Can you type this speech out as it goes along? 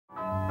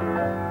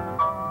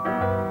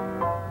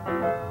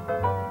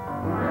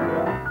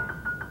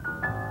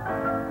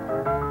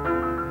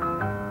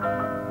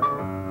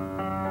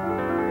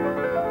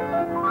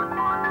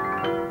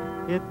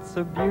It's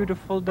a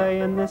beautiful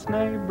day in this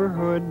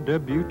neighborhood, a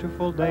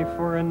beautiful day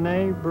for a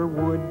neighbor.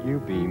 Would you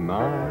be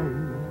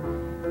mine?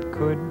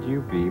 Could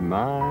you be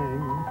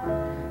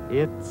mine?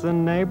 It's a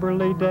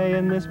neighborly day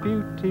in this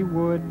beauty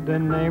wood, a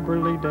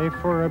neighborly day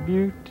for a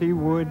beauty.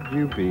 Would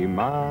you be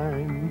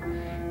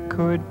mine?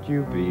 Could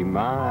you be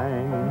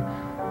mine?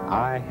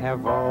 I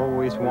have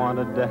always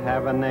wanted to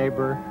have a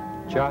neighbor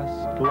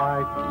just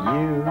like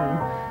you.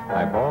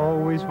 I've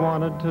always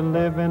wanted to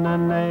live in a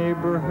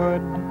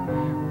neighborhood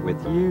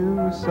with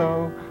you.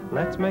 So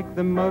let's make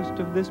the most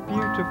of this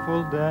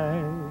beautiful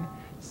day.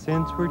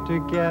 Since we're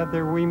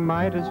together, we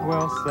might as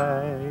well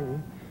say,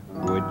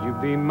 would you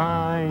be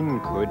mine?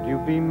 Could you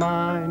be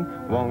mine?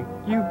 Won't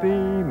you be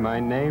my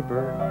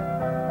neighbor?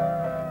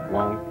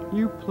 Won't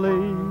you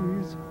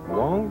please?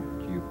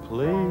 Won't you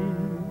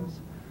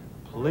please?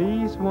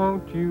 Please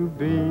won't you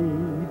be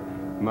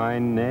my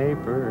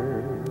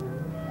neighbor?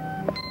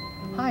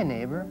 Hi,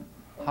 neighbor.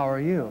 How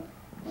are you?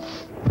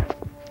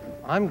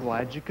 I'm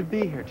glad you could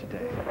be here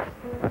today.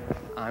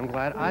 I'm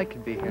glad I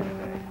could be here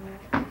today.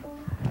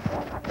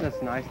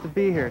 It's nice to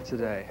be here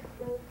today.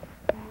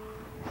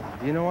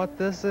 Do you know what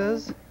this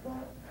is?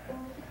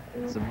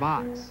 It's a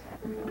box,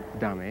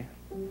 dummy.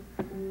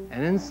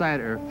 And inside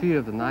are a few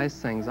of the nice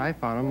things I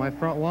found on my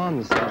front lawn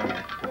this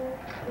morning.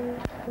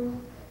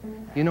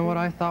 You know what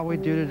I thought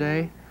we'd do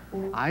today?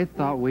 I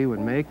thought we would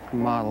make a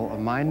model of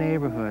my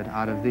neighborhood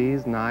out of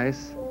these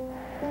nice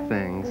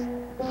things.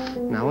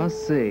 Now let's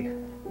see.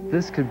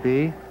 This could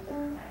be,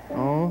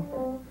 oh,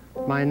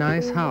 my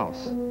nice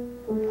house.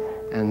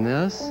 And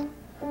this,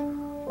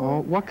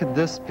 oh, what could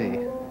this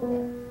be?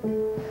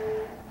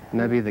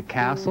 Maybe the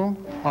castle?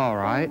 All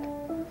right.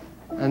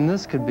 And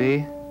this could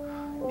be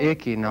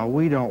icky. Now,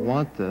 we don't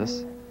want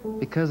this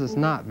because it's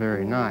not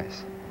very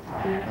nice.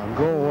 Now,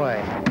 go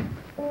away.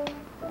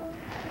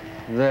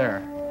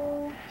 There.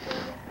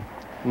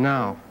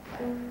 Now,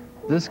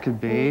 this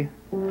could be,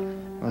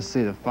 let's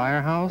see, the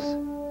firehouse?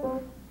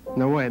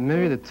 No, wait,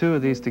 maybe the two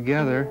of these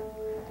together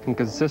can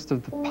consist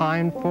of the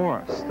pine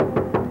forest.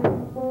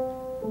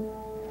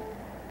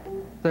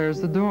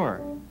 There's the door.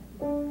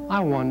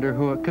 I wonder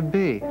who it could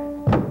be.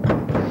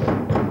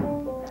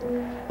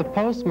 The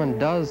postman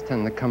does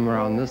tend to come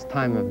around this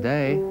time of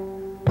day.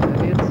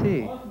 Maybe it's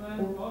he.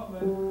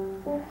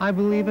 I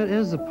believe it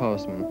is the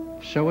postman.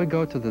 Shall we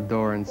go to the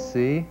door and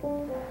see?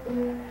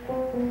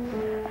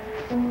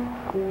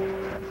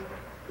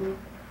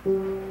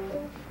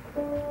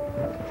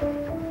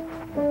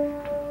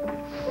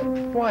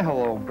 Why,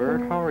 hello,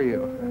 bird. How are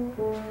you?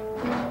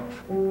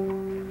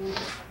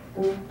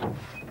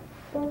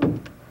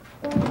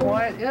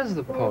 Why, it is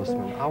the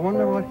postman. I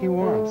wonder what he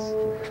wants.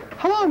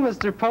 Hello,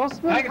 Mr.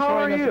 Postman. How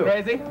are you? Mr.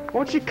 Crazy.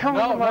 Won't you come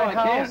into my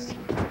house?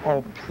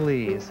 Oh,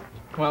 please.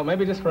 Well,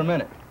 maybe just for a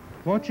minute.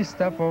 Won't you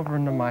step over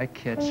into my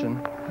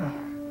kitchen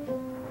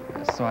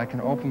so I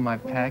can open my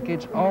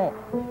package? Oh,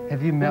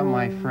 have you met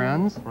my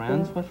friends?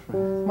 Friends? What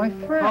friends? My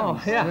friends. Oh,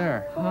 yeah.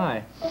 There.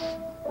 Hi.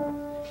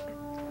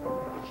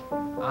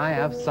 I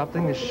have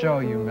something to show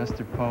you,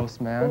 Mr.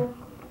 Postman.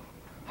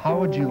 How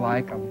would you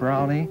like a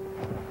brownie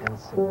and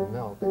some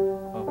milk?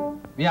 Oh,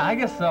 yeah, I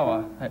guess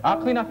so.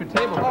 I'll clean up your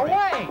table. Oh,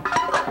 wait!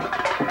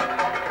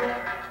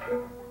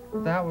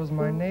 That was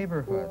my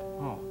neighborhood.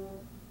 Oh.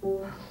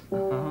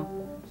 Uh-huh.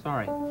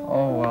 Sorry.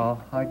 Oh,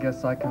 well, I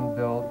guess I can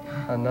build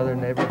another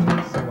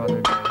neighborhood some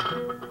other day.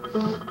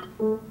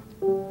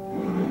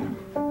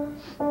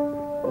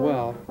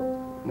 Well,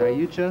 now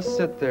you just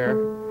sit there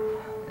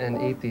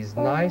and eat these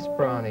nice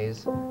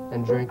brownies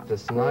and drink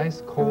this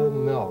nice cold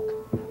milk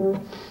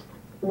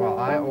while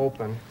I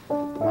open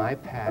my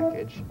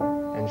package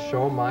and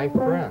show my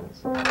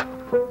friends.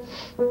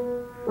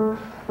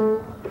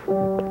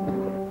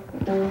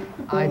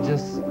 I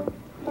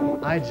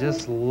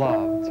just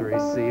love to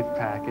receive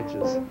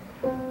packages.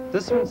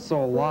 This one's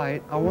so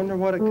light, I wonder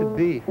what it could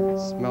be. It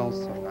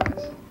smells so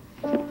nice.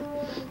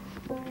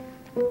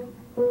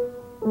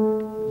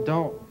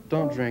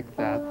 Don't drink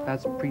that.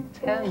 That's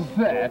pretend.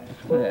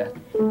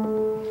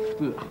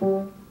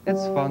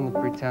 It's fun to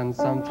pretend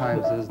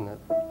sometimes, isn't it?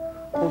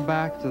 Go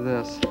back to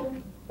this.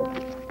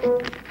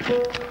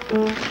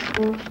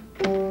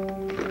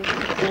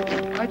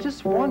 I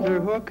just wonder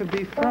who it could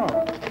be from.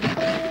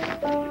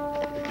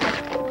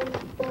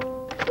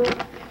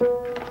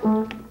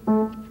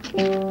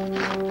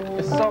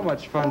 It's so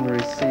much fun to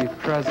receive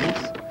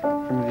presents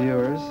from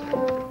viewers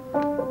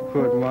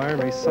who admire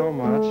me so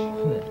much.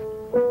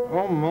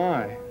 Oh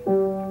my,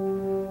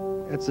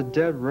 it's a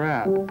dead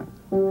rat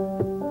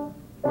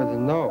with a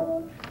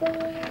note.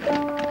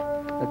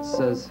 It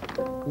says,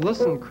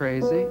 "Listen,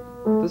 crazy,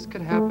 this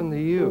could happen to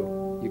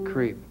you, you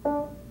creep."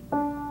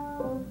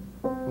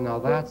 Now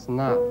that's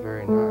not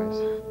very nice.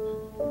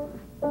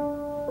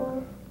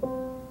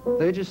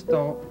 They just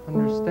don't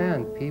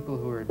understand people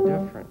who are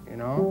different, you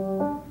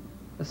know?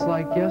 It's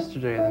like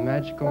yesterday, the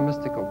magical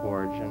mystical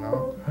board, you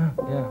know?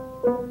 Yeah.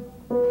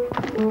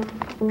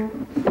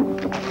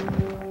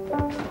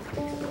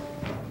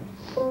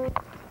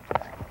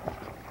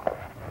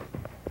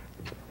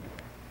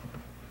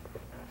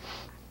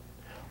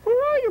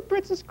 Where are you,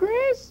 Princess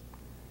Grace?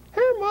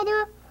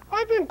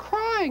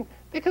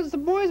 Because the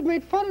boys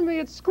made fun of me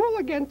at school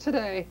again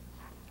today.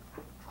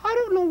 I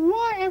don't know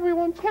why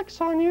everyone picks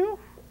on you.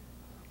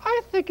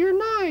 I think you're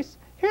nice.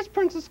 Here's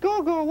Princess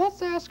Gogo.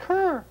 Let's ask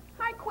her.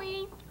 Hi,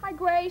 Queenie. Hi,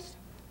 Grace.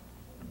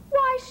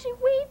 Why is she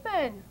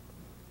weeping?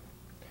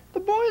 The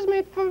boys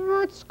made fun of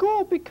her at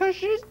school because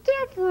she's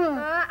different.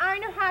 I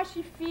know how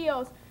she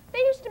feels. They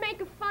used to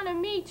make fun of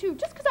me, too,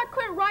 just because I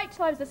couldn't write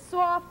till I was a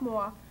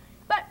sophomore.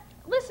 But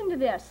listen to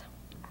this.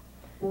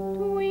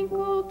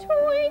 Twinkle,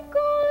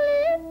 twinkle,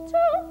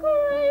 little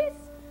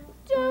Grace,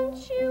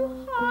 don't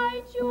you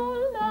hide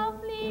your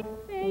lovely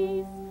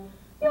face.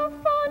 Your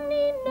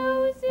funny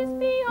nose is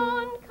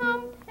beyond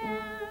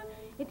compare.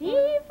 It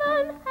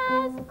even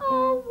has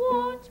a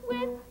wart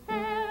with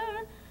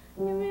hair.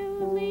 Your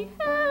really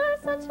hair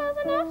such as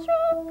a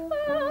natural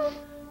curl.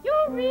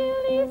 You're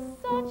really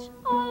such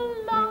a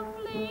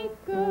lovely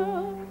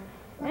girl.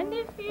 And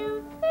if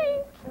you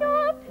think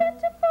you're a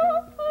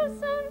pitiful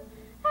person,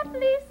 at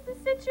least the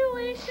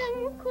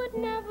situation could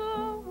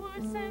never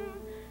worsen.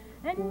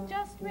 And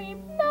just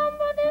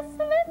remember this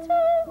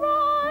little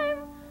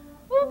rhyme.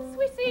 Oops,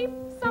 we see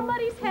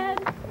somebody's head.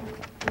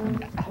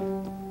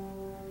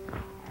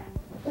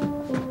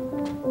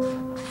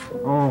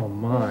 Oh,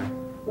 my.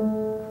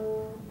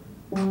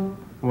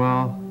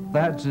 Well,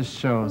 that just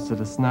shows that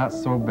it's not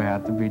so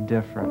bad to be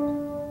different.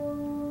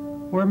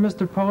 Where'd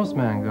Mr.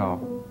 Postman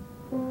go?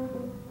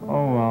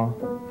 Oh,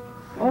 well.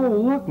 Oh,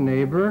 look,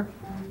 neighbor.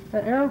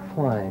 An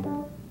airplane.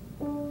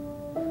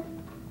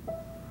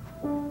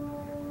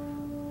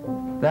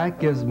 That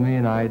gives me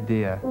an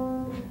idea.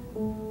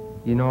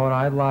 You know what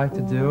I'd like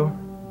to do?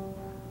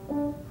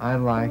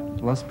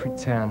 Let's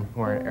pretend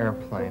we're an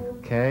airplane,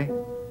 okay?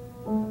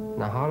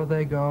 Now, how do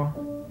they go?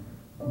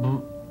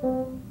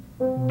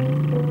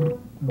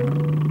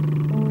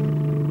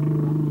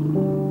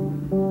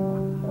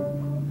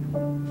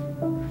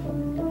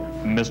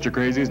 Mr.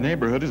 Crazy's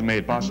Neighborhood is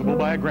made possible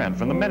by a grant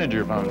from the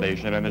Manager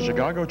Foundation and the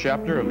Chicago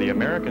chapter of the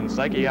American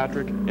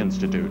Psychiatric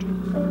Institute.